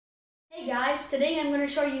Hey guys, today I'm going to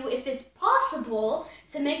show you if it's possible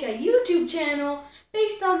to make a YouTube channel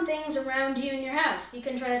based on things around you in your house. You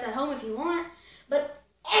can try this at home if you want, but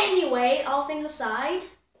anyway, all things aside,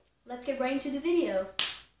 let's get right into the video.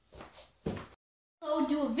 So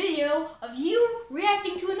do a video of you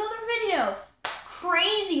reacting to another video.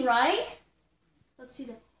 Crazy, right? Let's see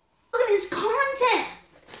that. Look at this content!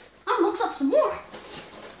 I'm gonna look up some more.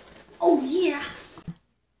 Oh yeah!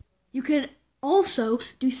 You could also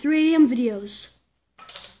do 3 AM videos.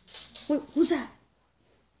 What was that?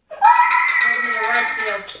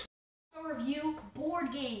 I'll review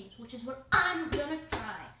board games, which is what I'm gonna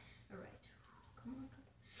try. Alright. Come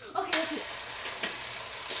on. Okay, let's do this.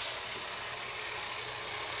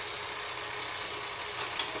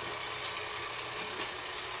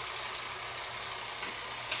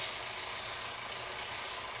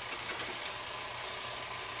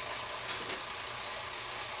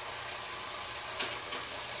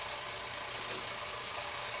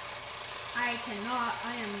 I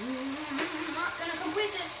am not gonna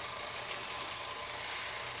complete this.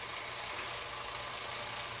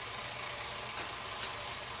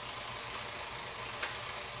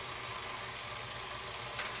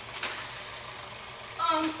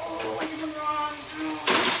 Oh, I did it wrong.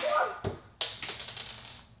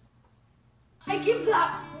 I give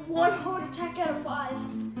that 1 heart attack out of 5.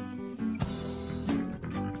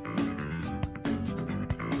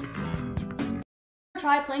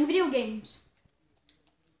 Try playing video games.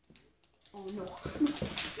 Oh no.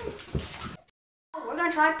 We're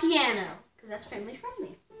gonna try piano, because that's family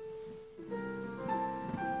friendly.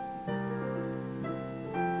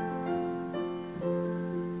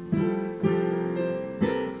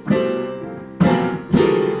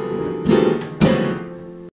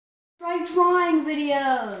 Try drawing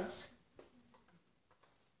videos.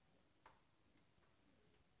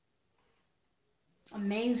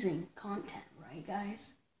 Amazing content, right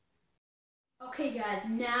guys? Okay guys,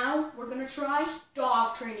 now we're gonna try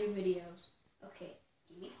dog training videos. Okay,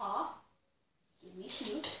 give me paw, give me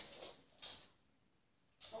snoot.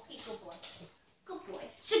 Okay, good boy. Good boy.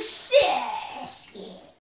 Success!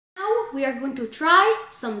 Now we are going to try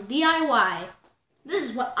some DIY. This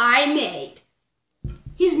is what I made.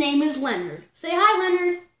 His name is Leonard. Say hi,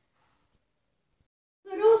 Leonard.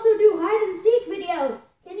 I'd also do hide and seek videos.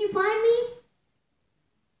 Can you find me?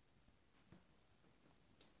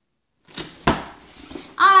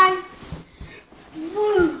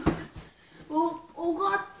 Oh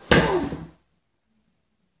God!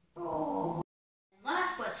 Oh. And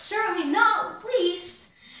last but certainly not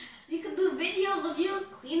least, you can do videos of you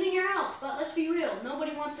cleaning your house. But let's be real,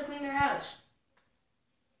 nobody wants to clean their house.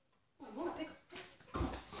 Oh, I want to pick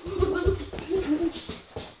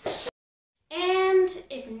And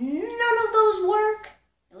if none of those work,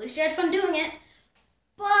 at least you had fun doing it.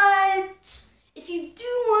 But if you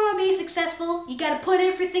do want to be successful, you got to put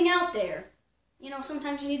everything out there. You know,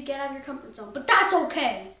 sometimes you need to get out of your comfort zone, but that's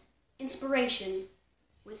okay. Inspiration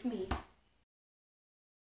with me.